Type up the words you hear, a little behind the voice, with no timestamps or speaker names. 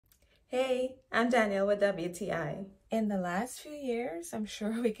Hey, I'm Danielle with WTI. In the last few years, I'm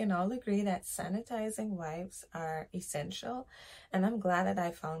sure we can all agree that sanitizing wipes are essential, and I'm glad that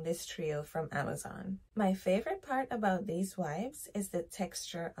I found this trio from Amazon. My favorite part about these wipes is the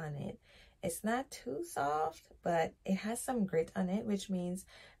texture on it. It's not too soft, but it has some grit on it, which means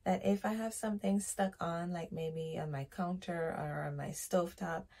that if I have something stuck on, like maybe on my counter or on my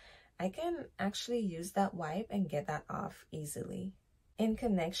stovetop, I can actually use that wipe and get that off easily. In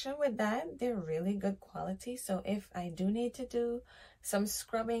connection with that, they're really good quality. So if I do need to do some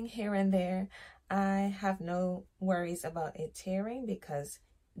scrubbing here and there, I have no worries about it tearing because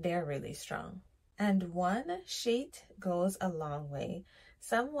they're really strong. And one sheet goes a long way.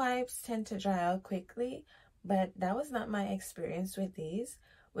 Some wipes tend to dry out quickly, but that was not my experience with these,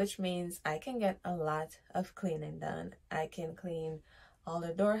 which means I can get a lot of cleaning done. I can clean all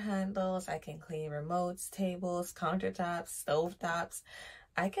the door handles, I can clean remotes, tables, countertops, stovetops.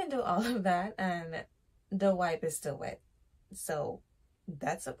 I can do all of that and the wipe is still wet. So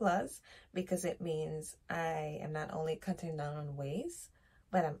that's a plus because it means I am not only cutting down on waste,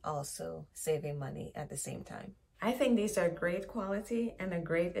 but I'm also saving money at the same time. I think these are great quality and a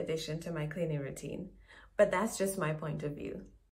great addition to my cleaning routine, but that's just my point of view.